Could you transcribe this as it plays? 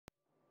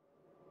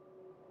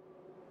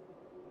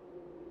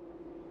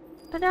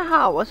大家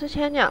好，我是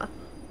千鸟。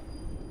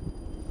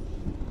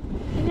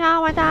今天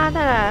要为大家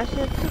带来的是《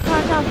刺客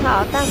教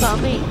条：蛋革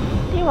命》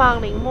帝王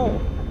陵墓。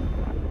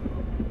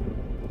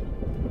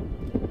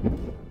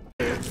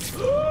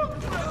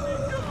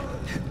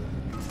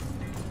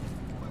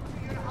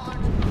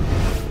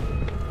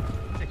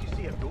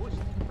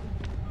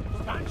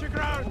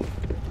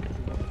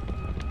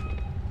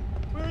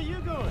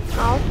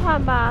逃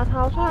窜吧，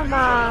逃窜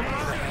吧！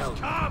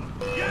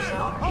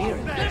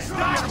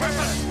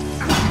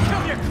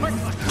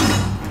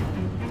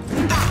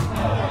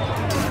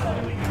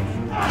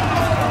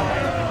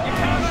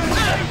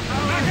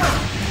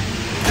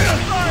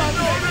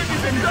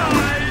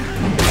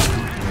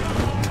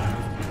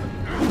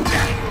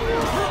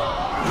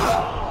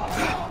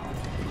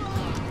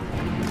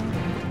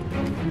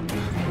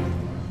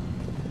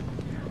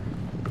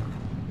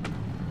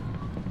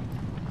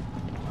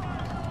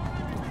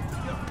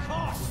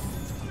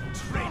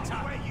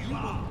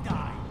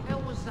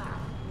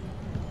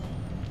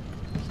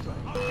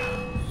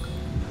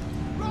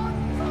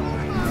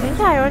 等一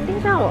下，有人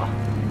盯上我！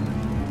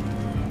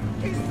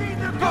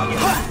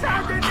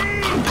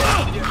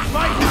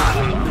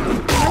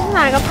他是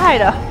哪一个派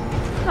的？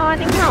干嘛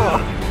盯上我？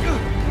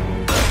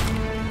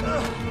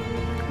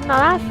老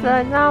大死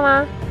了，你知道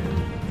吗？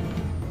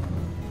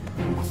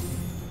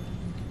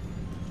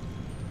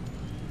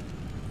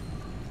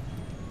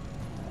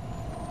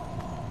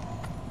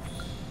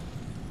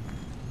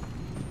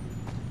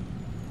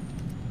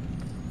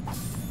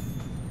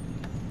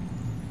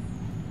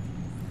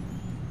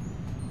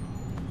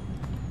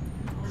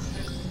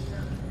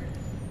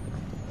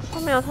都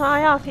没有偷到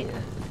药品。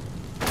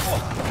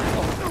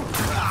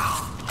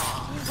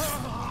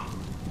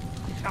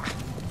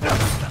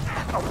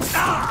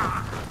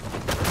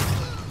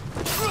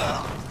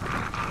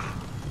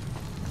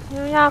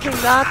因为药品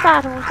都要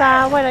大屠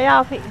杀，为了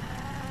药品。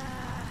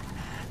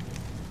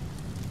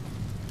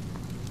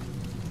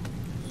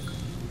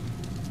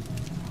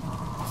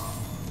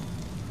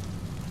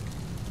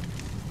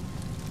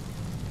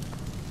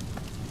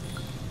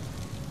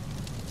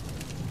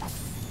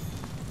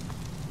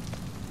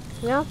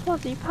你要迫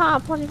击炮，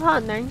迫击炮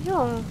很难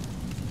用。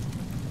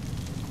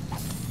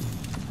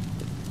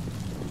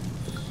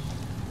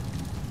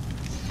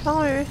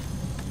终于，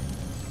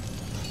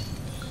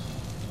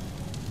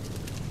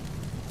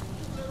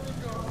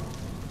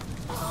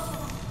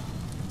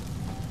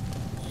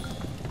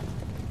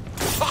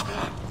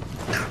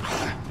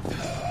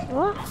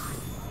哦，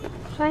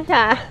摔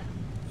下来。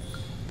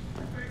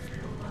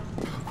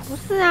不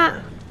是啊，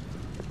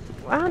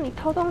我要你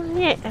偷东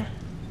西。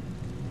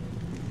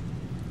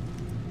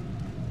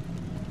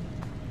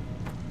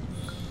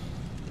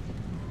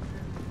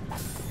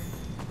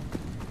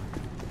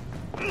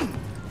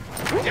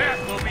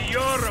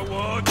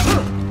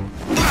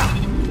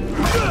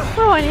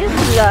 我已经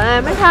死了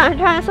哎，没想到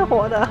居然是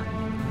活的。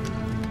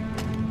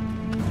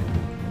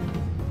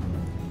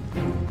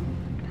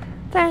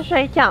在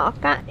睡觉，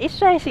刚一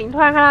睡醒，突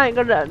然看到一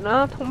个人，然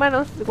后同伴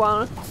都死光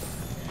了。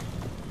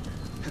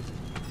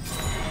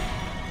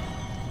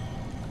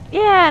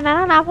耶！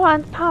拿到拿破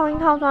仑炮兵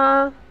套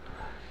装，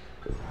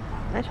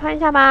来穿一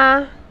下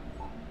吧。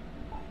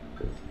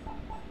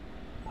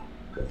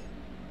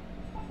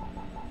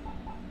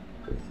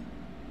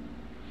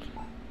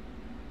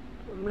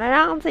 我们来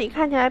让自己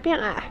看起来变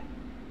矮。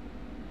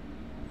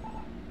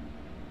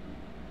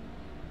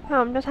那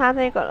我们就差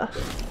这个了。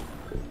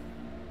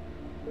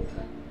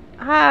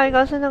还有一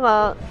个是那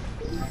个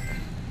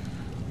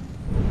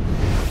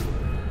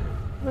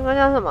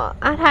叫什么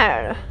阿泰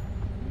尔的，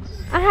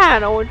阿泰尔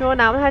的我觉得我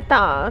拿不太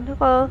到啊。那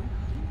个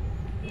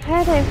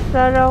Hades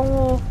的任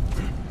务，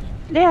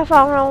裂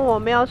缝任务我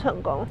没有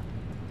成功。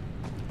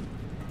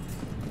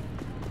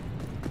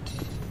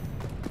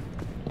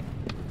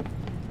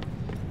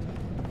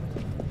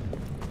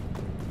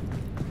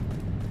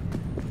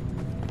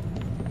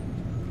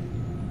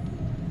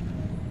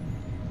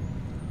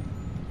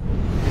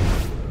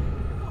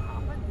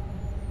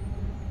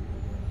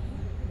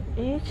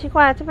 咦，奇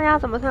怪，这边要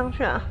怎么上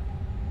去啊？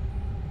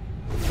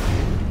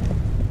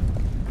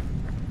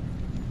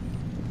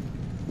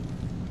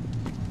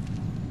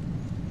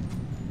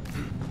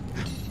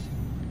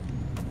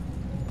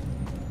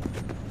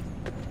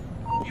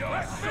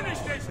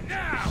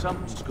什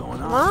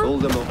么？有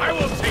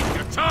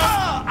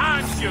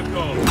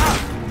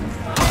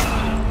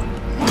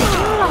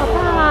老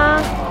大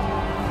吗？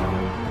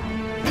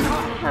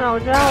看了，我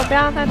觉得我不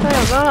要再对有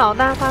没有老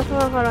大发出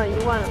任何的疑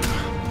问了。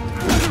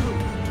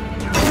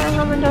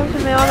 他们就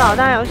是没有老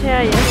大，有些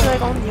人也是会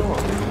攻击我，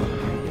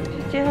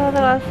就接受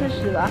这个事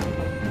实吧。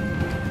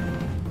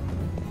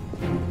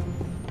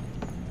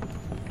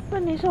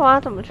问题是我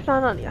要怎么去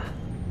到那里啊？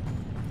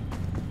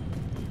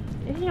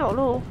一定有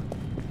路。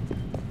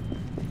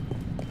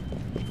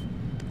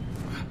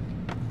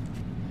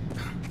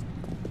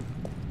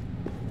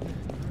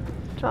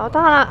找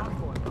到了。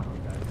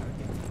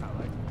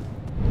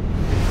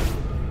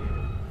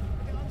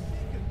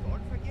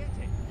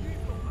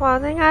哇，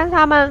这应该是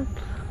他们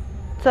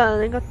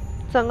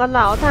整个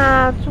老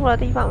大住的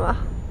地方吧？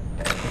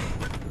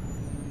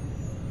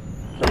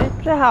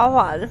最豪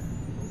华的。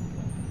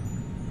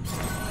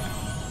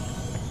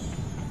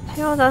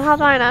侵入者套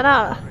装也拿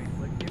到了。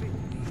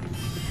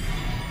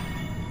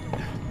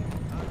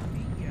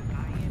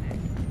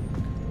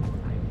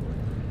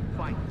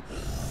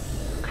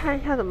看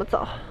一下怎么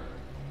走。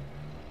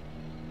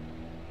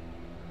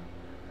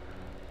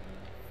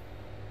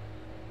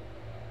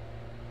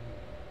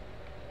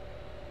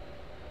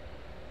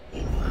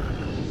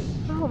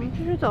然后我们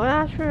继续走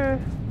下去。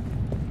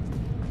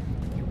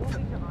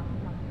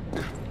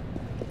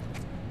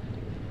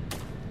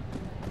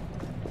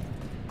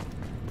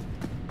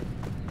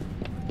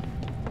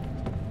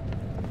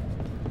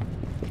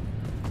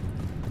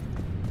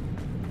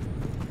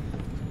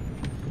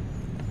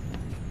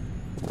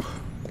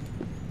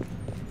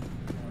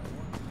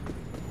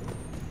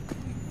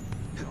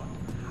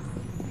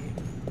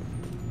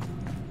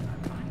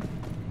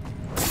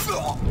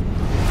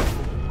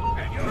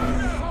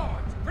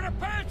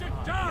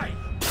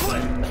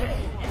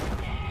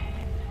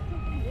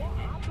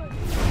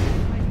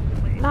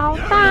老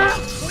大，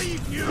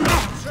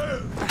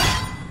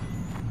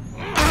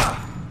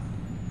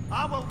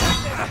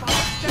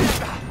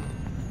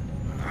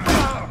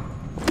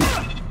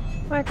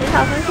喂，减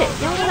少风险，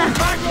烟雾弹。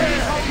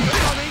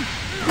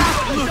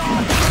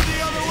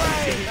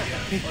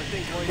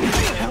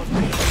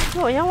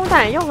我烟雾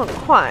弹也用很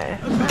快欸。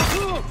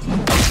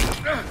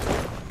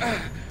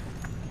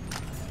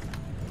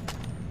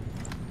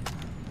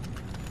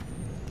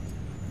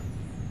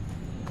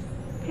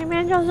偏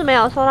偏就是没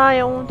有收到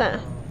烟雾弹。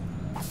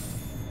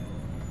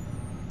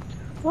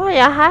不过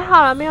也还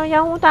好了，没有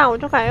烟雾弹，我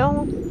就改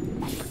用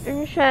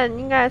晕眩，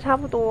应该也差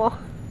不多。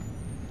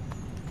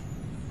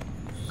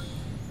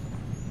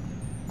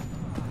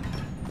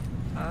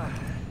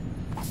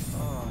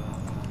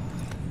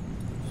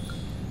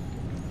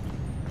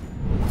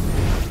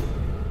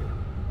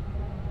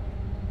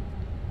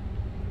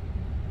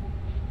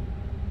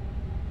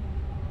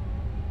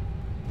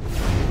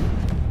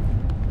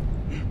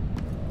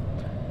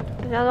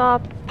叫做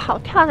跑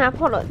跳拿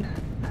破仑。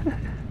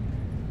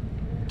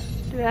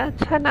对啊，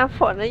穿拿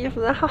破仑的衣服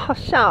真的好好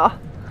笑哦。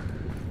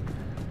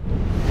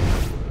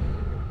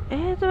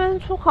哎，这边是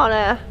出口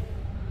嘞，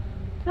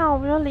这样我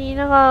们就离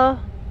那个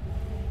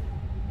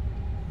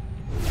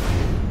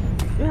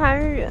越来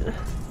越远了。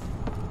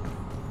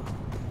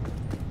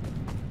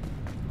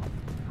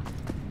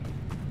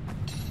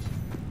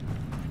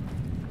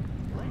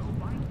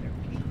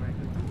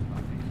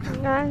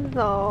应该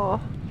走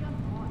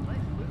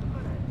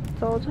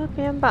这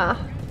边吧。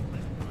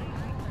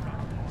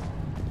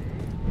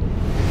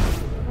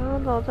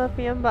走这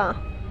边吧。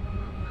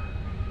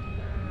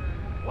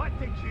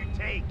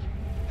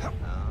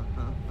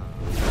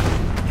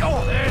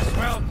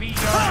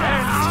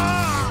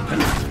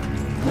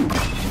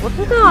我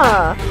知道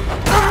了，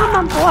但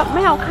他们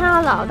没有看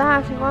到老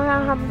大的情况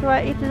下，他们就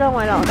会一直认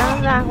为老大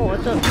是在活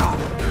着，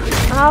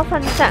然后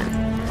奋战。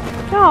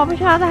所以我必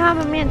须要在他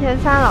们面前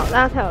杀老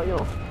大才有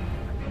用。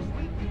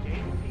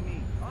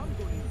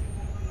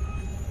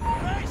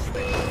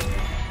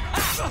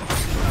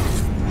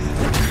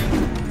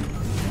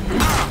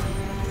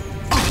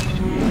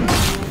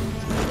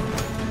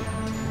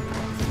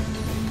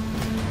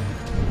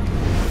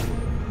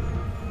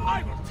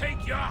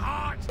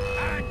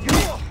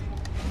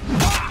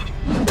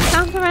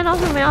这边都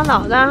是没有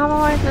老大，他们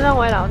会一直认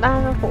为老大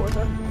是活着。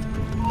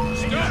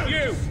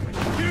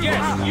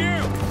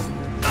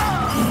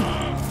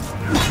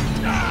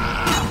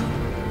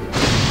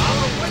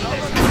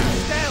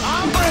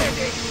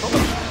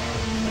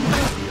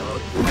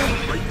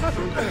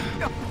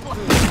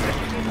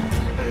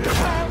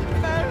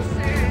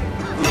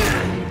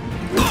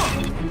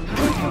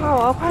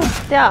我要快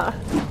死掉了。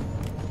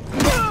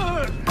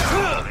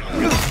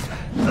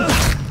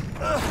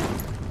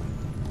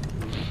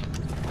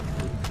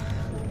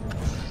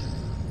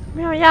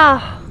没有药，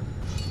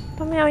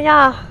都没有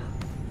药。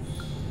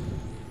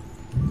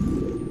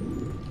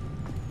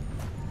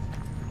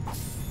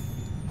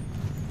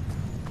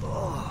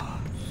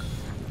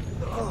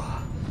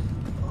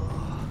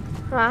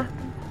是吧？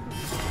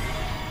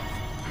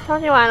收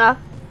集完了，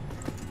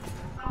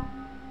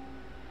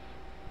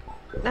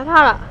拿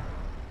到了。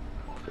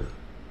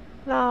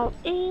老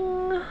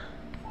鹰，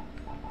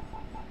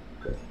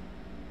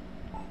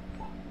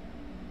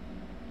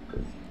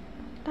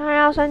当然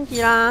要升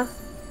级啦。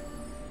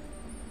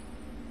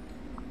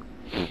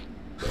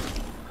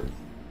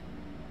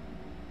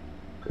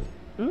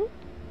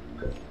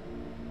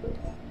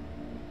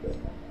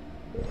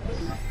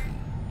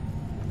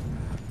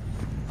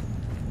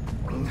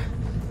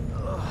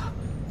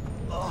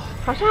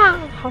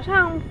好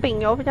像柄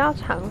有比较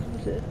长，是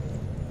不是？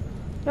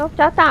有比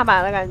较大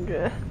把的感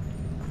觉，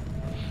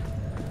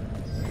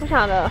不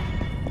晓得。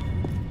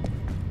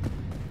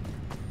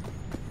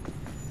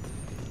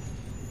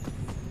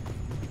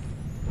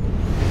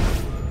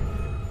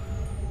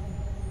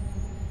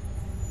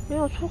没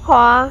有出口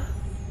啊。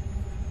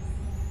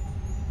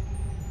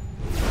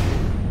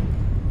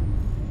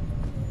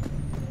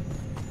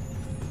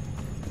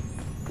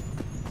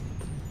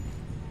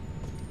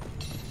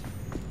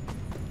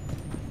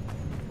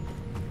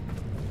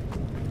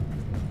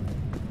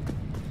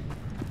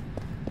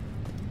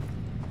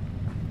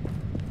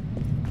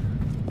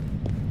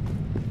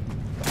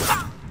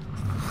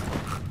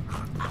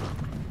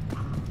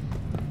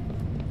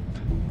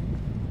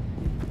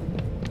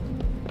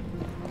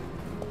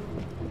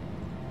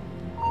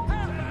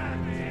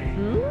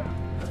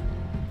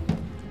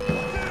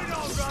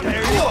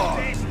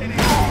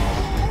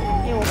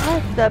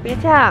的，别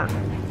这样。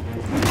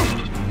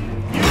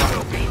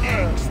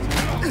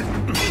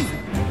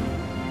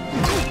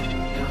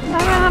发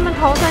现他们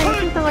投射一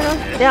次，这个就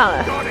死掉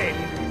了。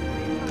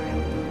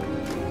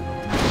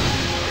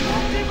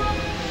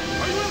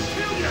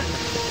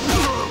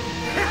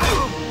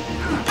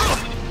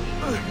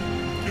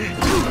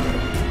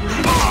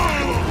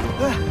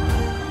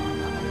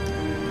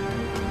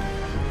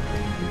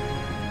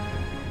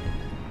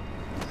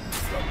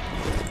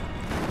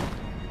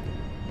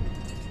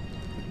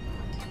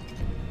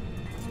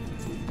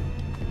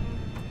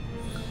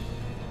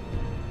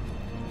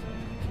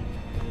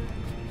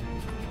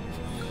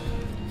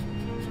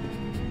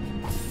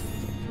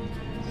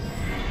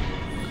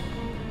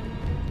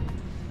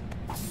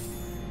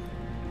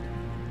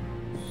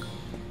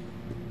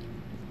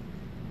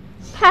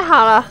太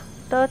好了，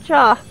得救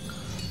了！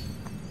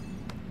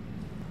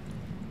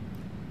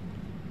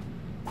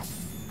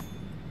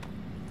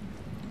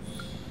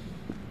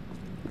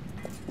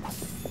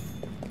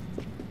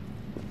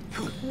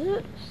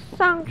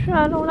上去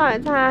的路到底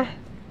在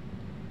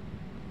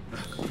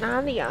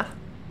哪里啊？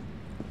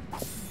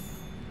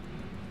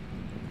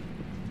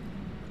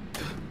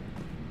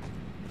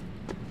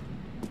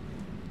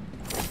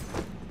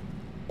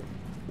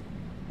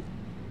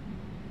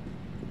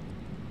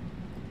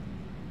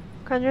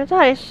感觉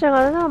这里是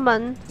个那个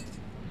门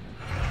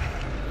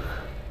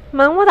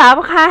我打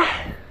不开。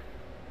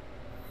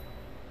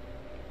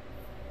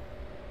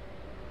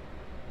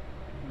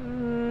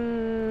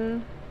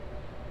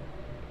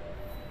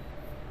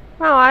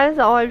那我还是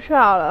走回去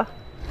好了。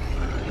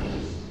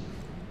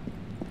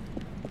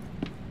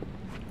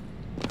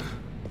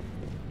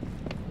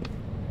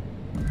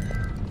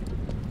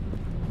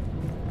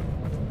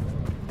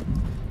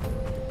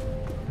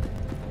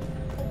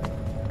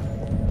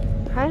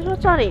还是说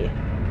这里？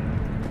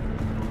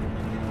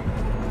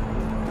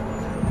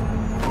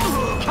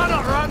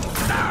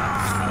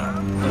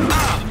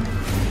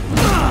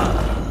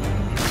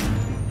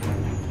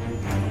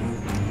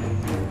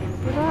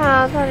 不对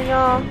啊，这里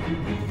又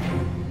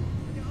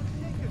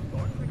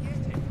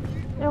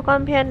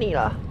跟偏离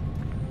了。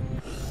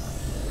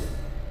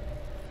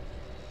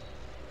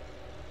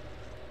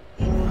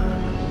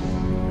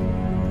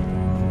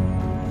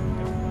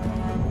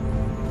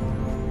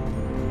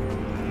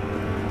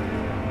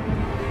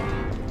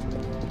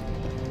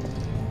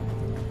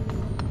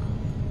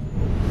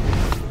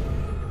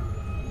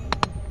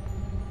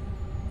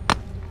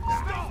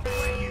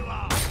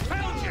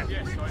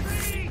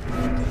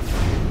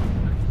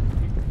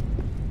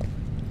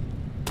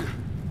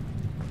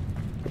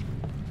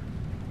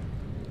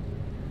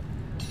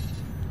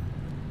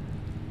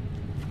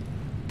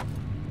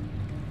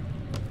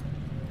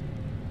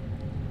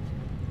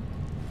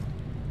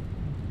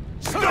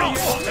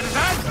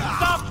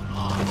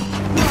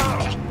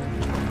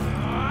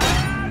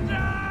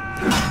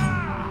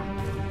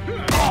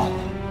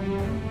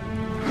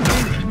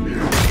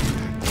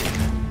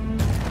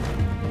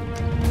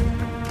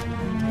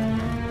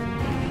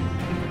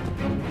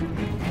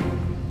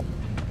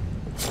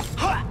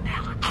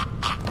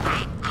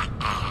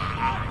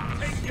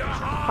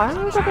好像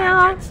是这边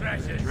哦，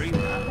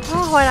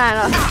他回来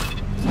了。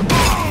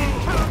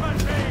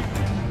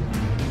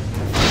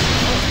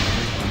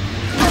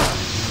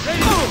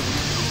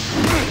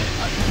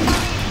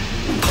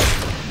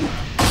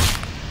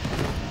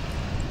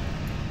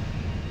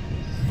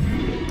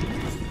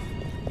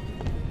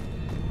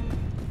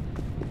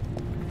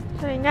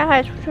这应该可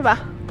以出去吧？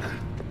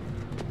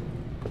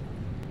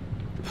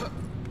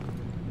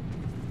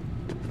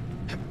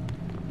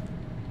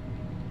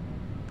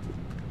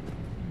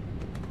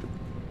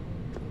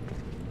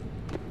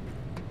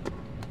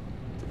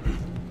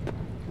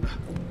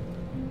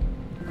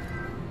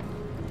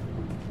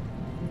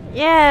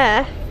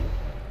 耶！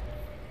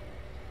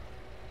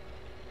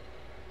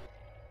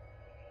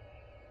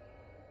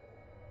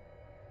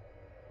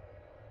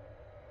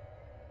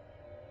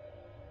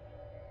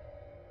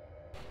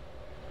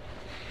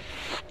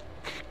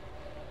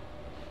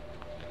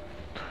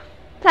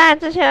在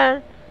之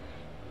前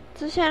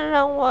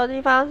任务的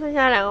地方剩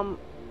下两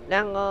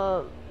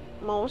个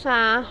谋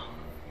杀，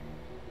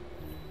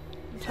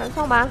传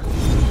送吧，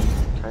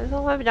传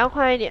送会比较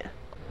快一点。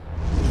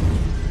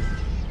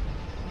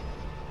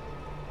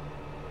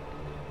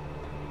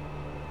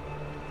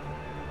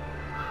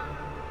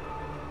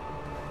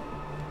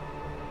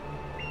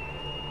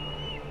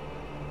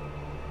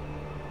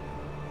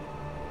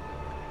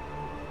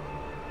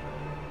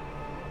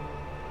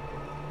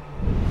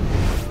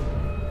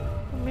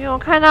 没有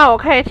看到我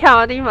可以跳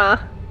的地方。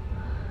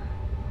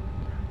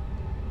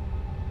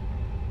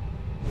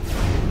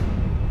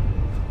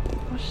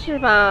不是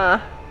吧？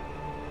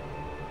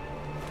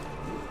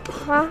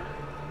啊，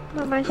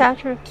慢慢下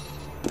去。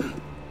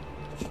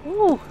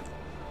哦，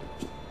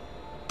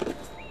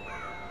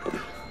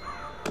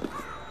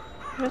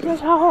有些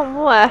超恐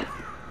怖哎。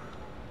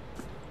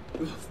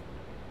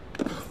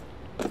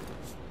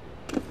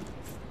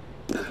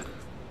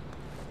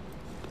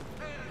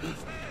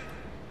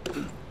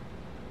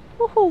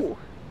呼呼！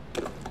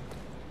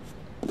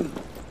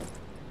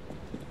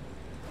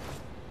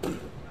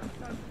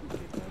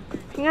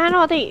平安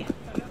落地。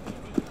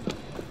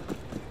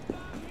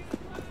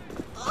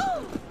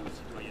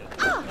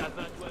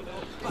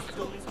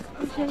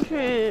先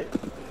去，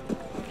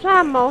虽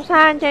然谋杀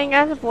案件应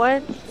该是不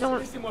会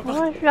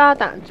需要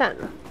打战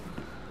了。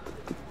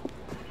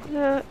就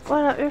是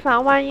为了预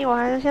防万一，我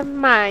还是先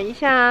买一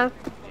下。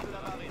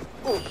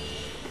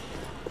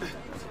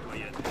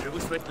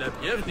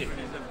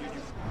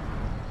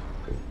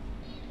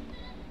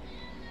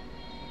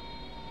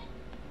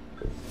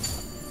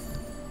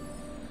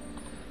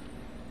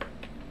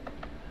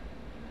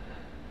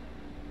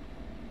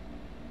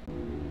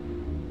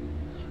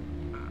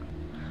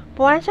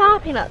补完消耗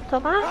品了，走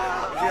吧。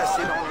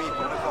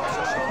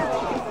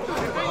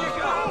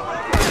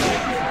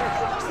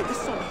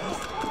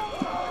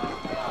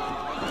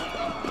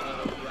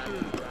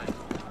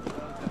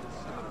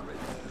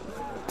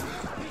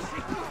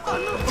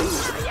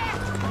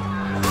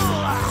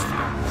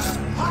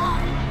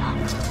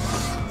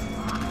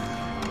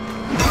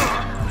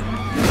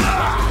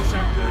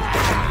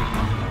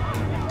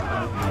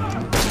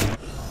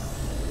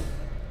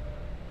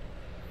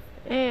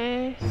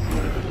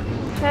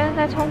现在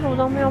在冲突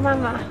中没有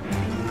办法。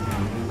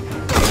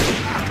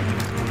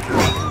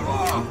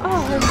哦，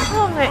很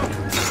痛哎！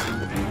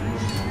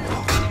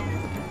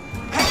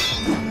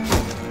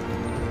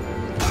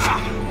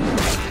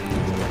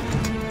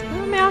我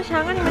没有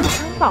想跟你们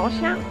抢宝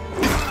箱。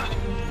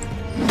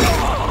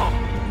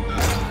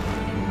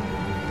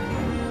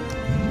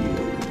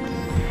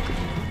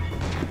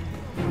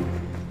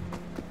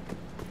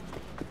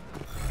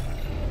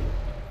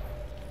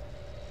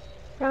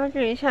了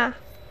解一下。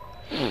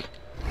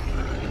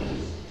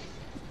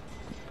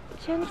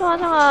先做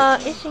这个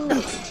一星的。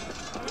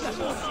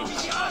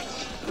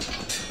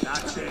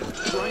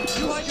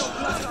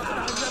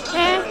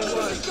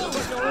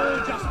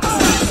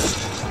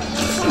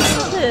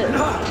是。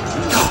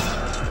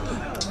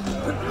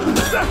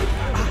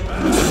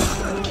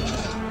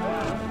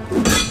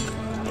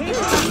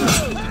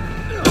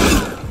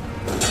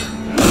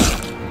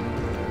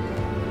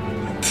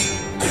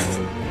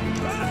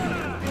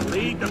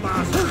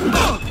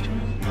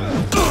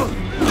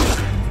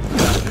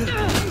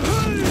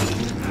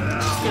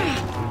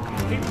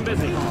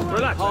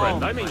Relax,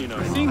 friend. I mean, you know.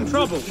 Seeing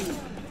trouble.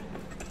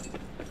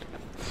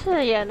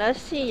 刺眼的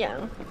夕阳。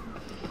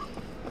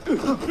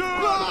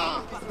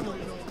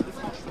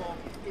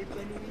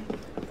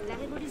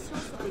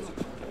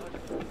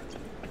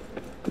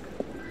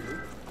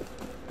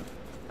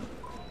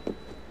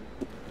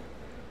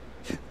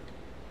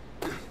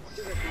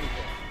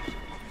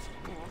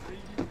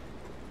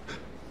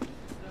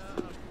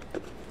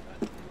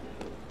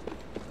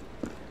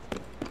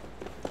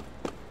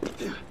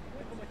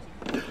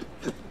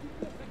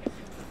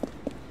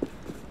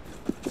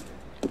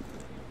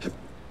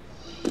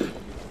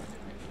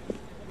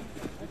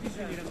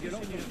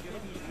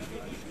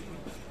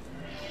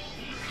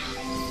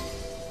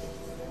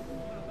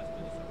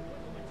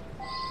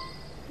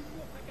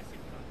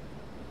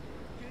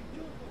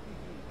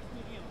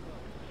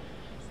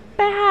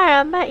被害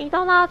人被移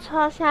动到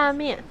车下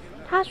面，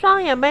他双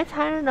眼被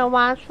残忍的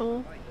挖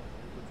出。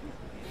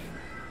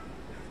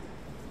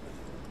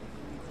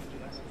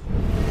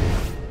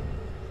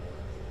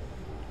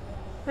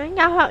应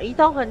该会有移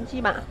动痕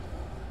迹吧？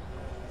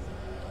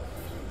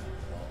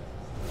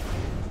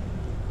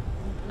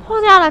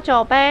破掉了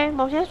酒杯，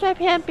某些碎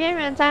片边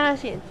缘沾了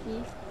血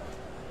迹。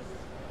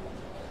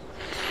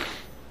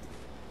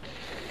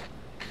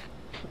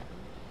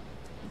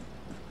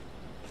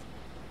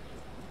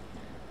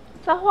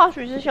这或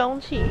许是凶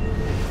器。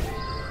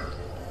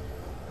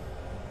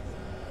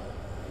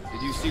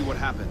Did you see what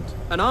happened?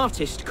 An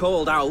artist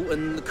called out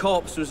and the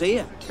corpse was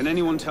here. Can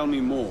anyone tell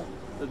me more?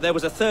 There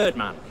was a third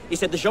man. He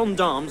said the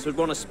gendarmes would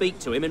want to speak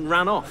to him and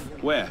ran off.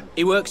 Where?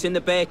 He works in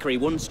the bakery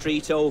one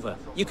street over.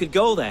 You could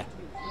go there.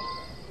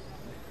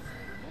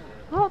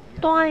 哦，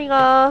多一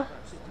个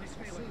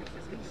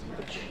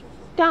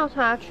调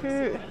查区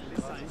域。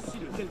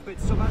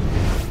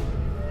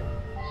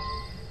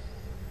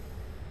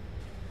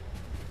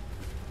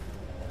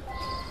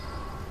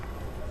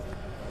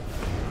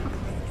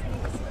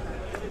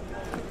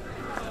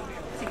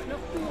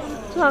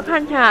这个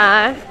看起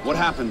来 What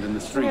happened in the 有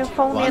street? 点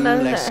疯癫 One 的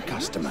是 less 谁？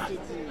 customer.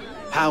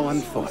 How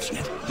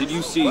unfortunate. Did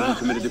you see who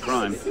committed the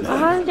crime? 哦，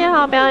他是街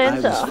头表演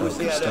I 者。 was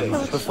focused on 我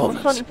the 说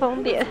performance. 你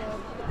疯癫。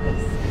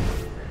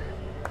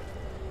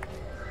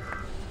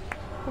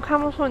我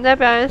看不出你在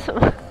表演什么。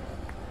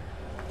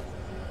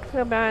这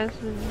个表演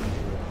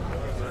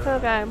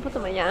不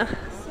怎么样。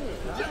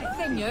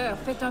 Seigneur,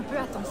 faites un peu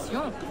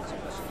attention.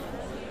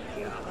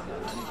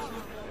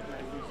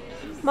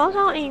 某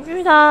种隐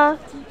喻的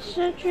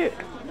诗句，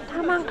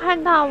他们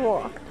看到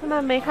我，他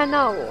们没看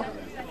到我。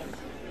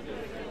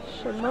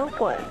什么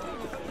鬼？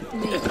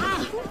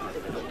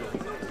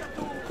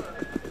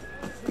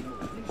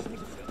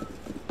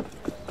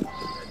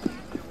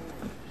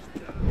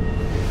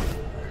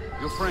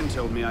 Your friend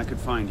told me I could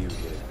find you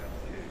here.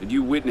 Did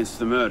you witness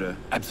the murder?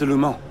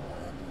 Absolument.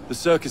 The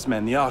circus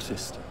man, the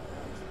artist.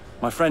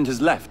 My friend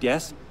has left,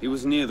 yes? He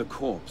was near the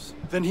corpse.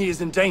 Then he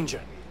is in danger.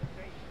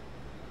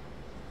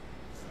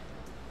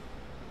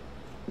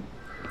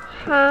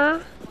 哈？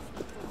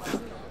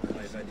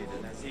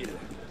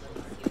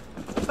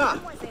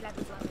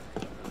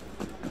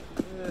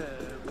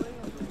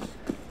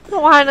那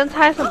我还能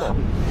猜什么？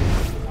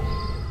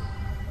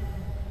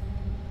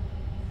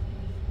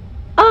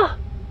啊！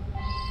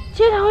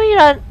街头艺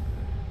人。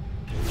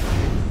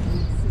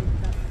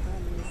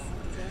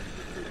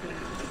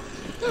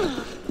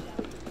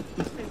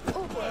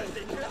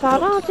找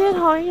到街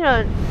头艺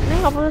人，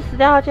那个不是死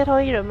掉的街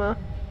头艺人吗？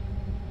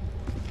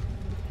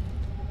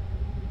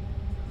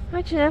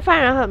那其实犯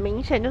人很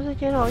明显就是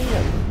街头艺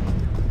人。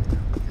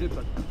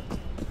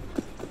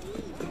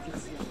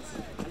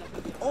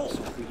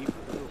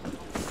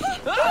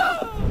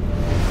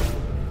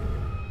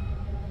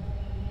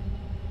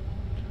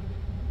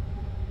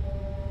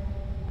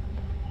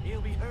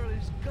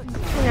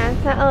竟然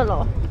在2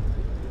楼。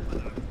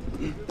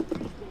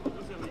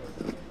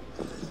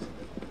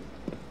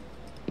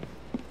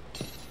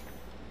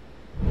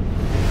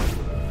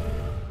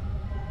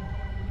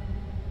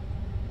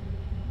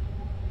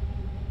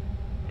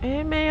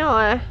没有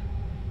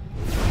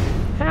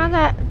还要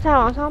再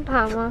往上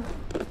爬吗？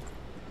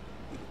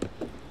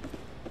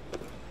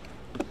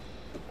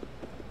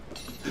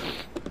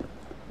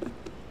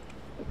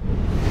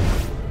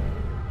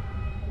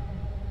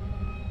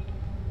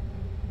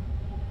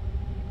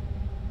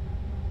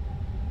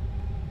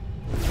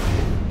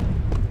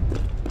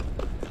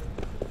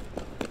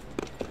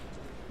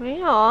没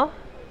有。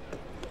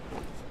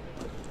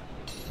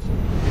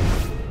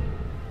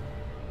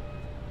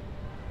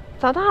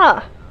找到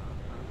了。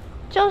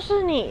就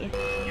是你。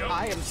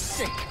I am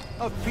sick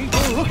of people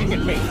looking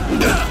at me.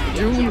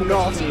 Do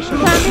not 突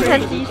然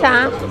变成击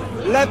杀。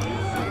let.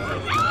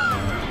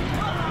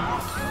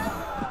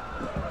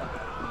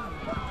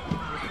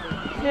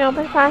 没有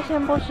被发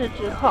现，不实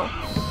指控。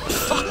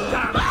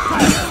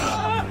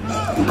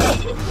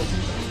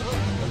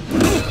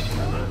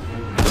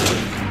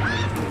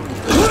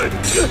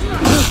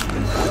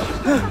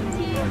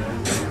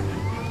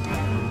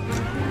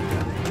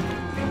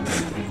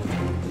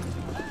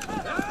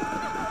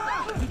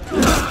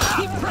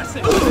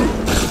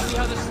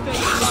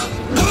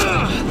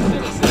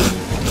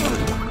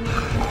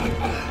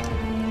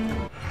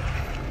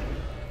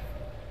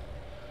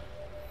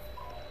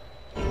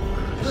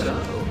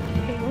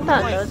平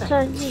等的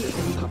正义。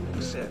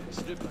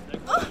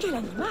Oh, quel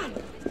animal!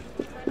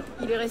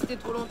 Il est resté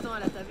trop longtemps à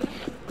la taverne.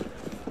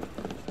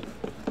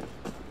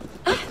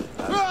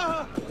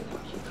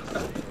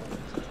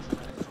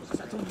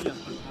 Ça tombe bien,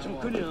 j'en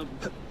connais un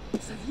bout.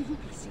 Saviez-vous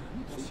que c'est un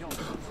outil?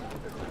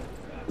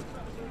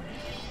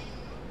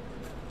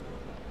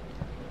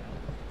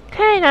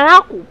 可以拿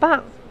到鼓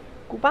棒，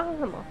鼓棒是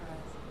什么？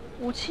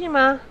武器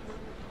吗？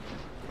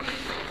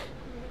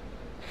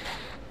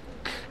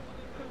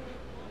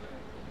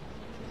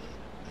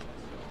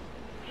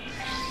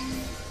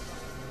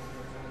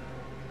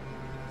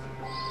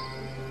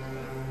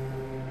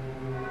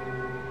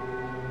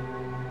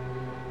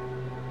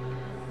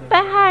被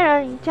害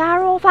人已加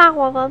入法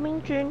国革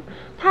命军，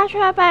他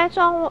却被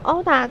重物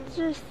殴打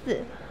致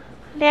死，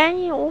连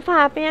已无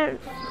法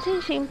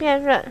进行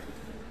辨认。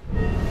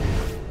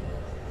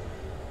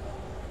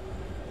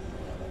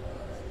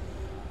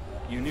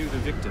You knew the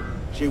victim.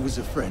 She was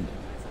a friend.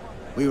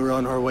 We were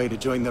on our way to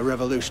join the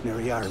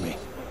Revolutionary Army,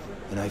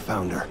 and I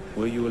found her.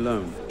 Were you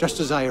alone?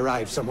 Just as I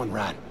arrived, someone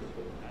ran.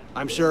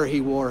 I'm sure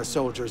he wore a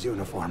soldier's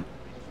uniform.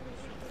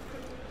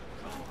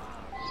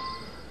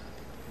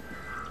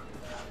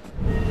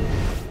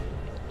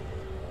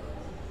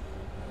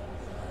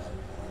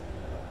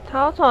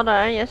 逃走的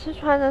人也是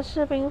穿着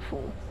士兵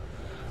服，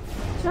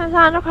基本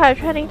上就可以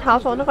确定逃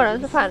走那个人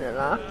是犯人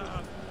了。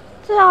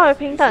自由与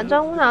平等，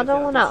真无脑，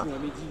真无脑。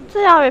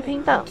自由与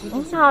平等，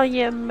无脑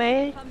也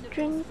没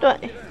军队。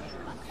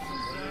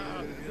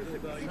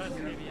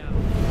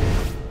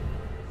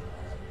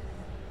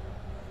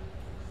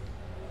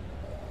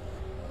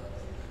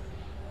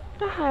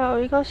这还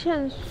有一个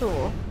线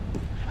索。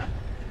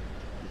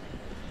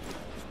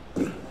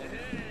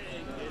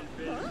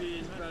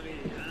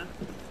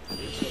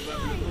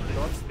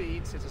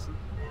Godspeed, citizen.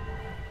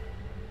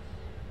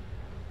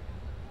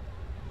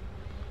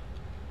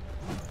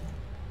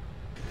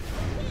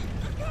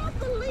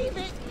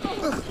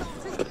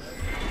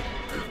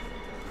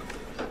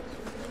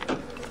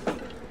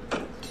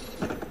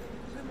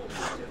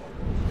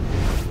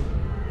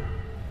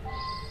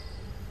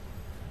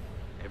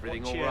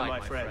 Everything all right, my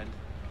friend?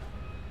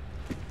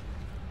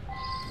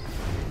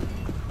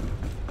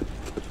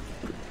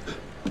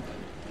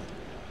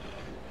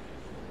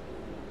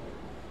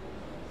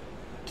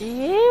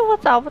 咦，我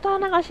找不到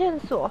那个线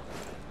索。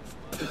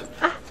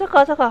啊，这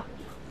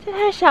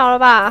太小了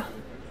吧？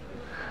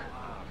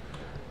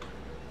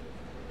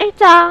一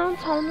张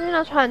从军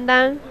的传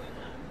单。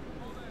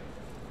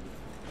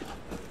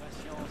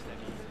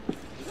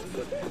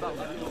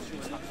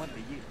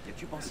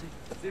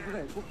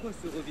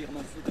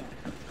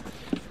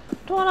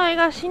多了一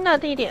个新的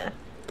地点。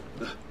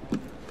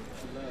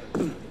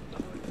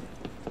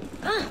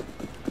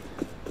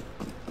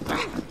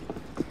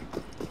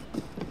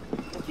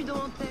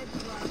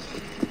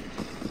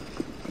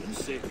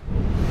see.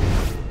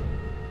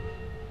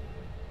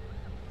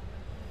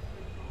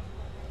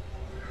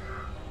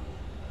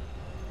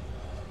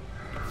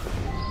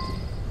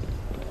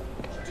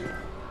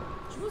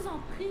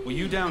 Were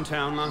you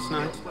downtown last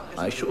night?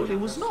 I surely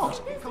was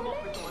not.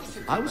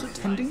 I was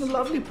attending a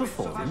lovely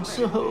performance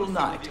the whole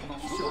night.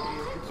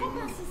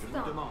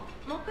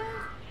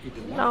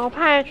 老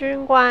派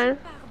军官，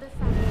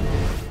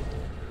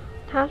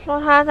他说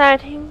他在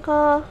听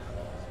歌。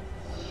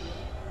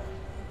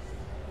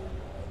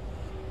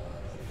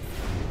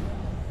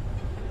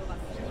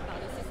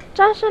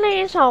这是另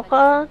一首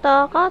歌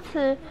的歌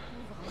词，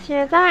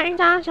写在一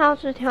张小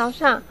纸条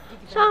上，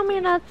上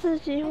面的字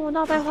几乎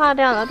都被划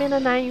掉了，变得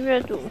难以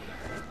阅读。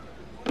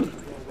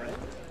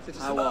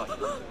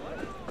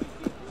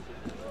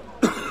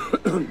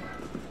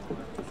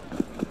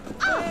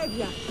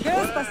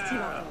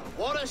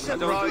What a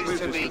surprise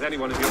to meet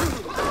anyone of you.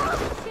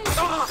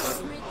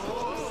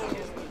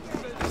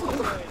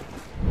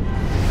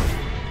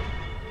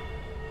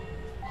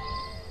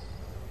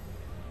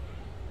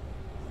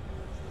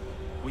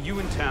 Were you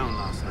in town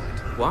last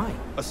night? Why?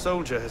 A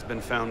soldier has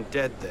been found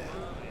dead there.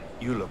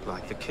 You look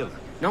like the killer.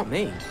 Not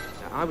me.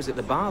 I was at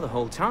the bar the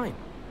whole time.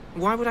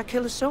 Why would I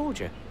kill a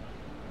soldier?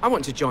 I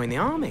want to join the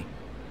army.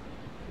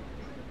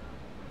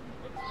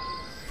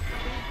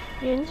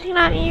 年轻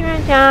的音乐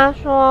家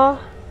说：“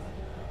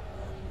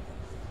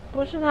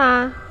不是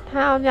他，他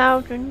要加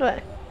入军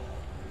队。”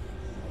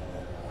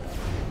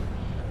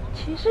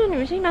歧视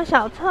女性的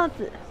小册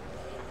子，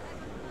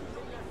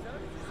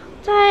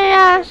这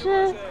页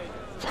是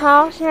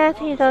草写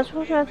体的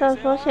初学者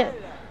所写，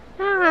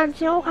让人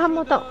几乎看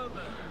不懂。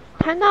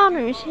谈到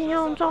女性，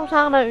用重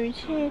伤的语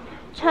气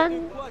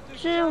称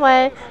之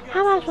为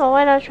他们所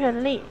谓的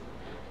权利，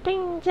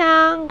并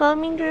将革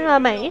命军的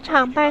每一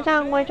场败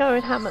仗归咎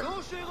于他们。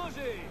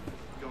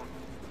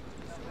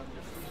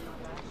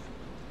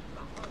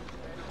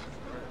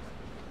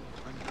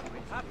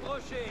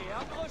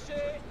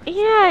一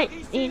页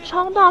以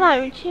冲动的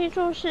语气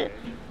注释：“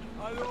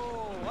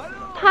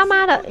他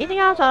妈的，一定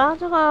要找到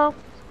这个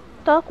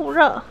德古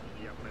热！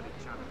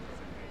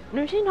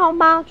女性同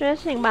胞觉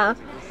醒吧！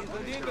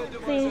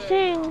理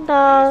性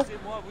的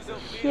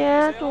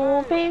亵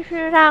渎必须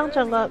让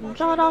整个宇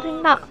宙都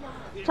听到，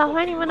找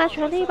回你们的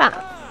权利吧！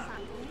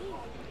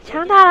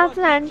强大的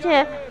自然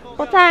界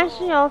不再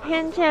是由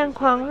偏见、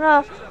狂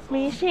热、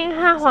迷信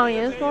和谎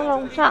言所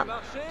笼罩，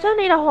真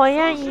理的火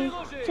焰已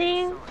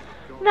经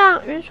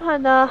让愚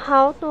蠢的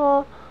好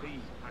多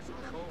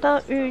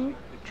的云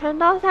全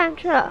都散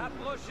去了。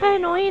被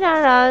奴役的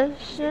人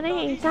实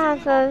力已大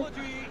增，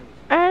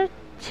而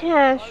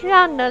且需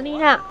要你的力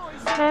量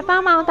来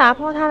帮忙打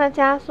破他的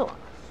枷锁。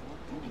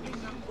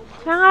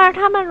然而，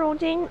他们如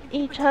今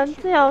已成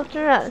自由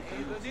之人，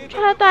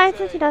却对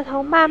自己的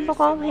同伴不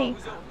公平。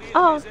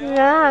哦，女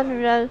人啊，女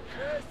人，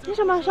你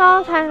什么时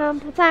候才能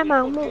不再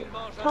盲目？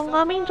从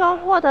革命中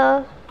获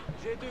得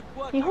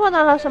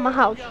了什么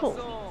好处？”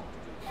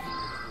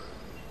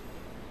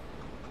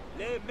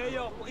 Les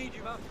meilleurs prix du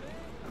marché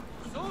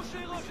sont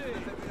chez Roger.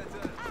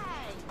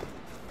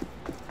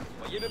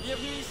 Soyez le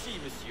bienvenu ici,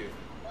 monsieur.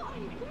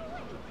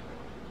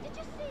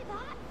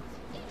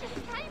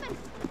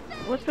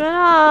 我觉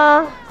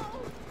得，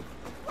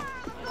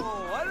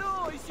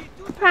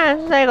看来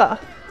是这个。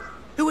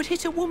 Who would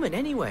hit a woman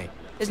anyway?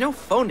 There's no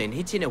fun in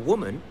hitting a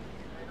woman.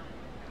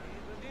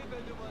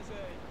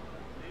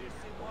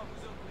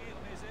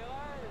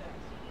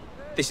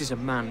 This is a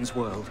man's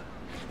world.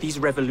 These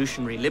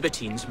revolutionary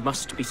libertines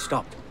must be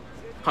stopped.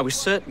 I was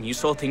certain you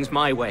saw things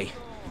my way,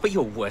 but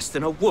you're worse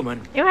than a woman.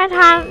 因为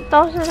它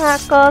都是他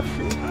歌词，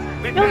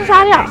又是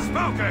杀掉。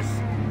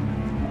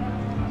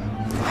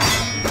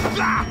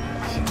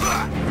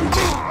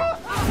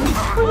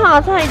为什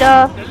么这里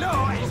的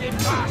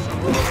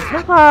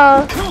那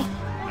个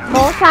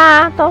谋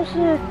杀都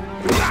是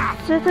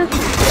狮子主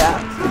角？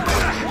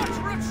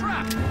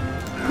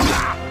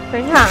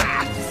等一下。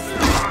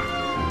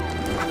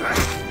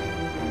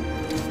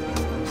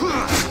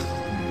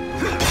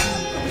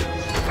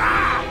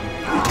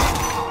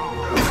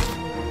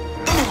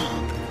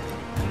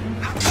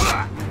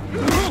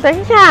 等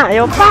一下，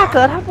有 bug，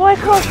 它不会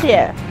扣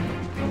血。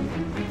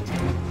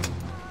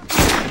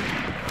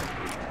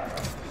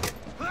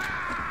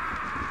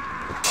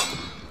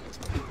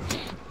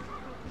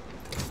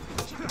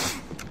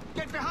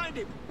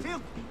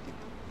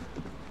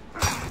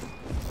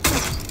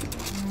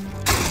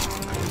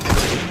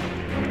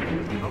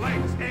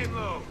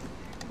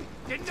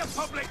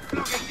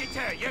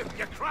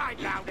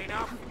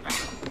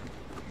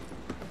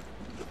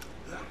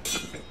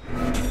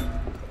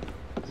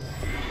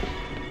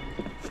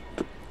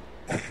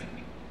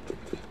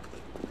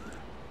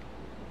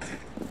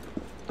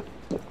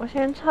我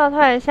先撤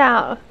退一下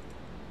好了。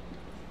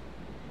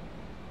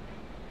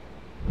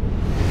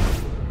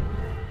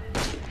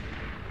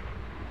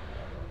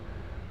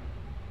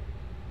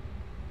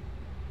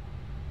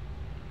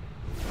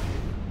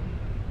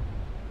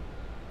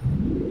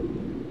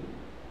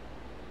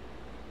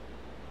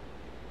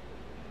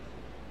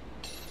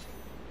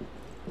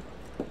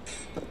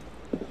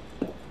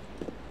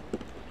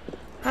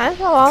反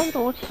手王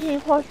毒气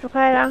或许可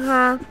以让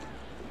他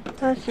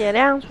的血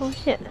量出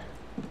现。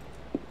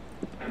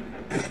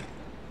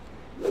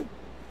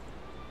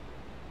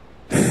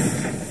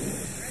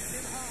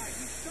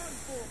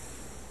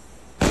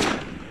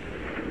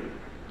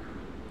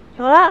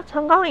有了，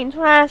成功引出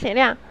他的血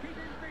量。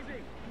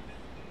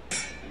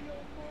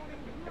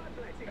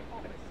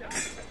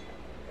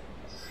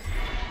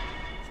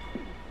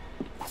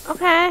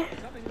OK。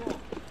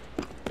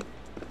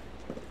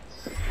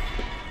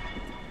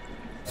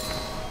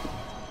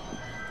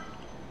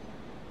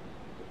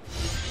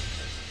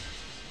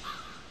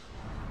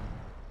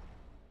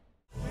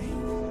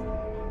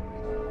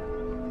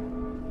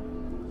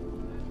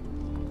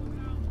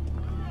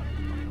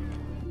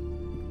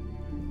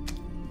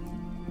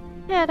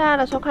谢谢大家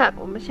的收看，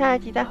我们下一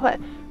集再会，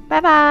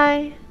拜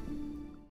拜。